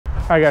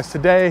right guys,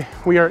 today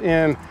we are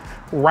in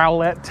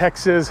Rowlett,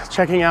 Texas,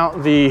 checking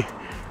out the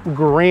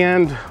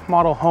grand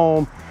model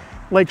home,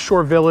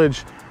 Lakeshore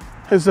Village.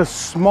 It's a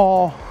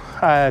small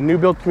new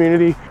build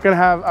community. Gonna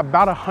have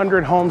about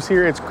 100 homes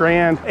here. It's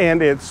grand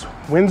and it's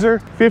Windsor.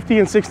 50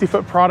 and 60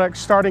 foot products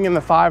starting in the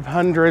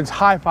 500s,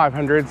 high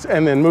 500s,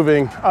 and then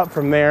moving up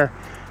from there.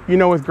 You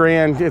know, with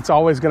grand, it's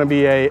always gonna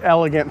be a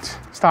elegant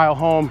style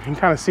home. You can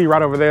kind of see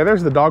right over there,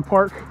 there's the dog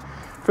park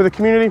for the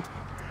community.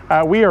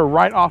 We are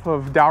right off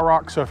of Dow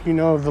Rock, so if you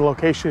know the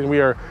location,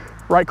 we are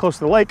right close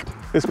to the lake.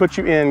 This puts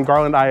you in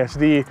Garland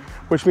ISD,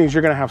 which means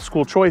you're gonna have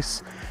school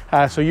choice.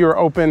 So you are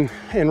open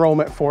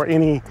enrollment for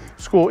any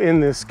school in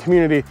this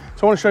community.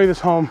 So I wanna show you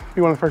this home,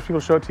 be one of the first people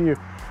to show it to you.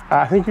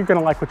 I think you're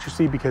gonna like what you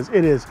see because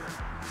it is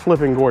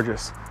flipping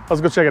gorgeous. Let's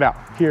go check it out.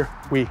 Here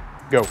we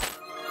go.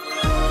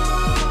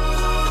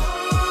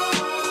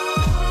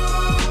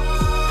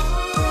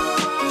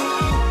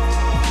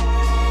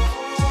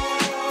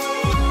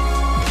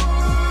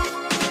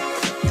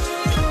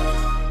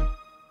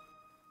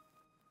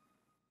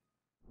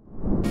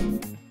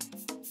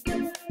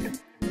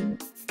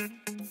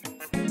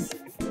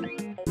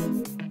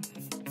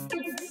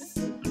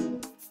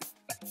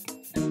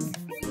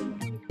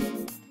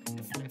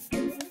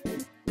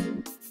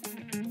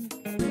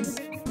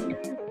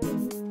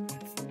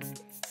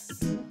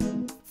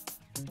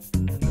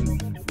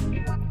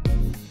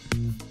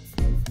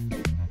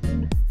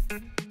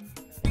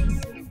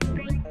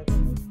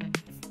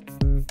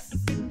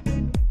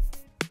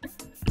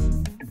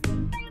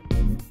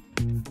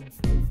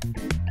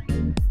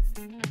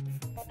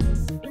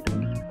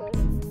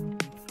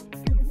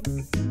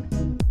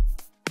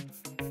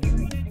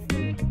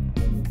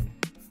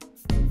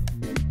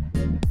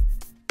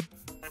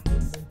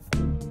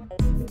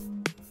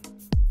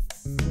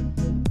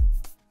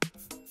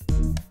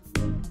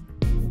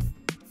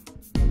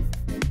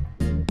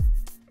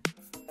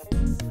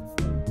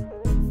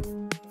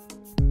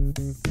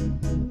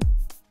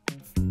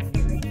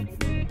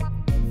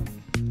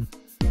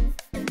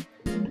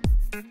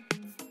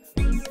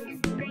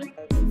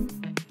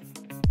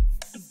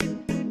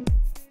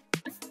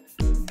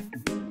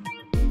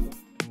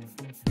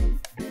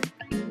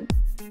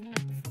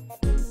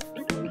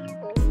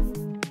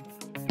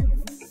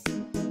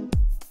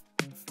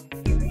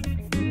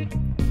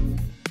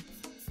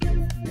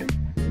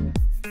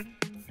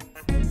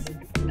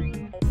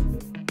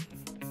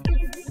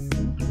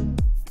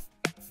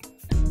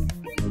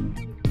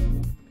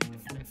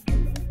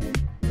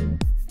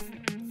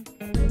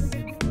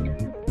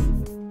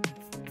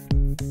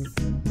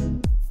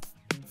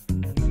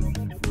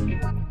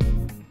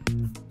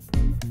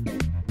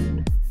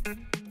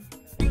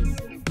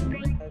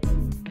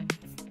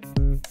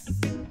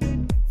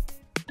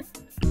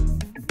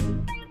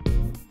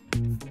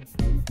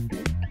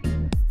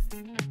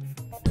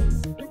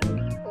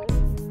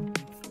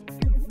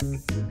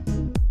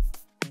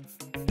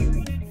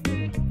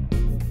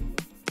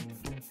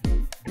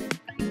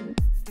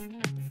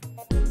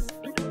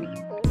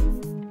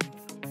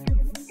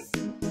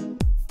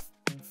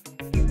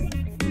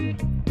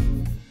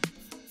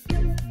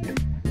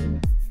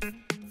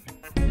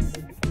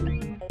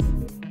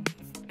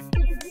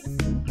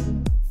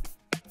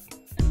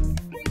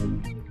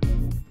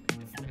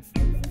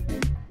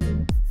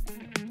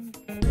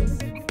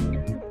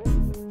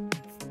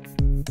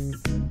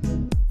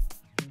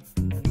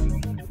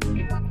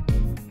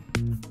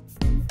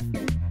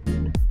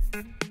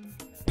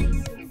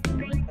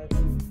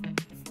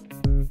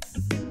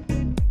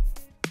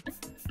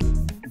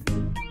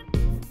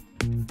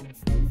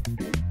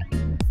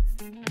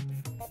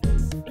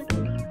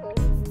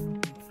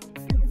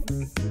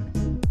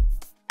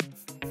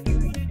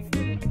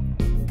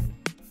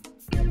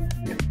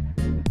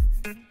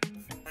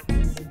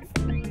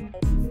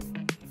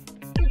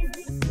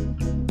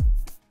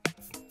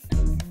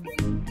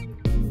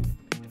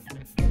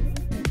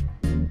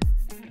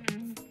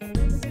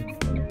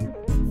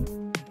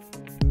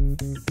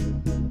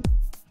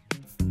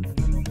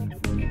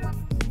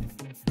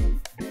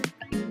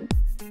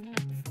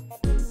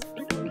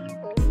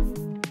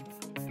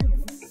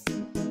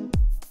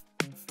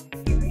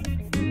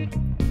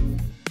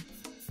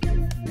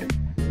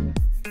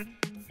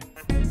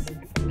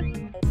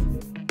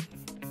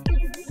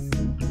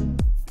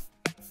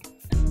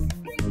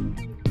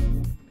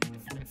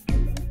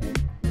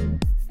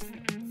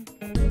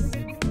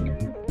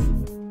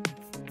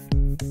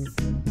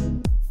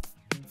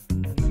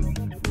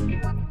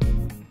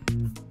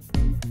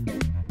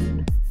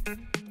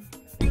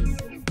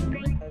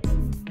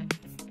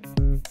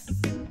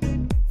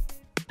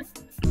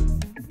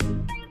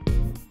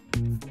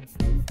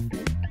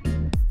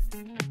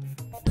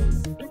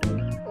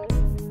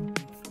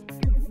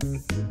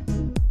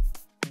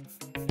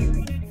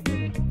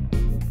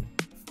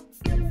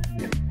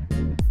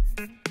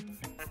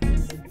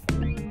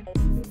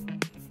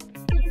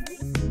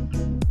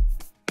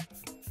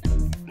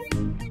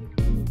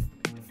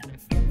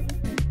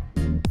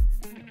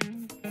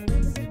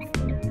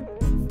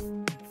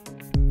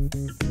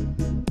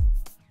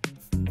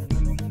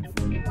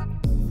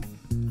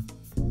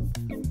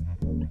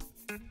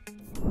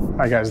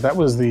 right, guys, that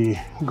was the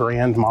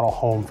grand model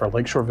home for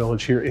Lakeshore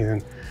Village here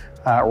in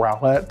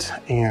Rowlett.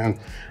 And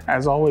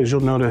as always, you'll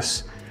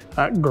notice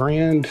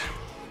Grand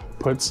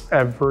puts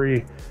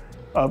every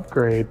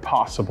upgrade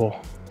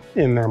possible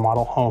in their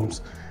model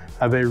homes.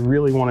 They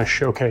really want to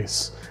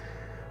showcase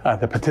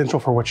the potential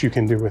for what you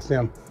can do with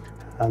them.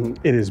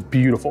 It is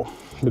beautiful,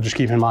 but just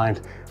keep in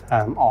mind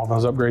all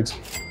those upgrades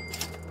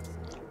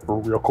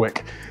real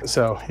quick.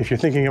 So if you're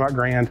thinking about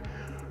Grand,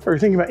 or you're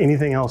thinking about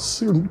anything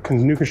else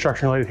new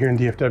construction related here in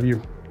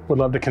DFW, would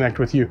love to connect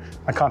with you.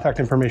 My contact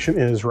information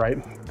is right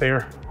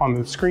there on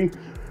the screen.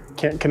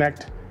 Can't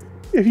connect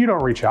if you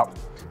don't reach out.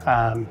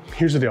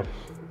 Here's the deal.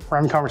 We're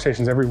having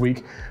conversations every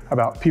week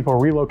about people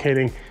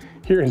relocating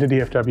here into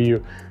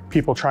DFW,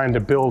 people trying to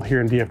build here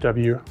in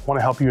DFW. I want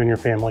to help you and your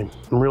family.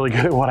 I'm really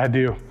good at what I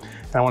do,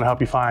 and I want to help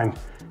you find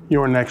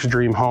your next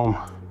dream home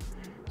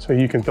so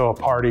you can throw a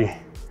party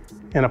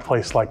in a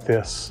place like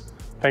this.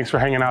 Thanks for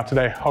hanging out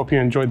today. Hope you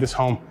enjoyed this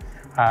home.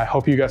 I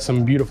hope you got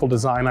some beautiful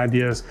design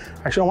ideas.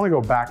 Actually, I want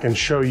to go back and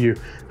show you,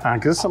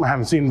 because this is something I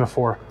haven't seen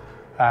before.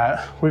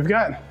 We've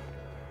got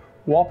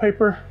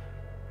wallpaper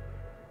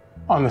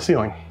on the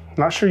ceiling.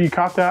 Not sure you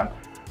caught that,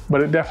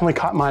 but it definitely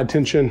caught my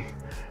attention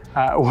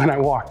when I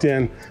walked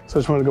in. So I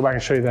just wanted to go back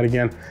and show you that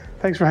again.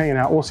 Thanks for hanging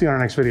out. We'll see you on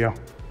our next video.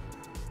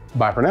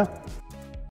 Bye for now.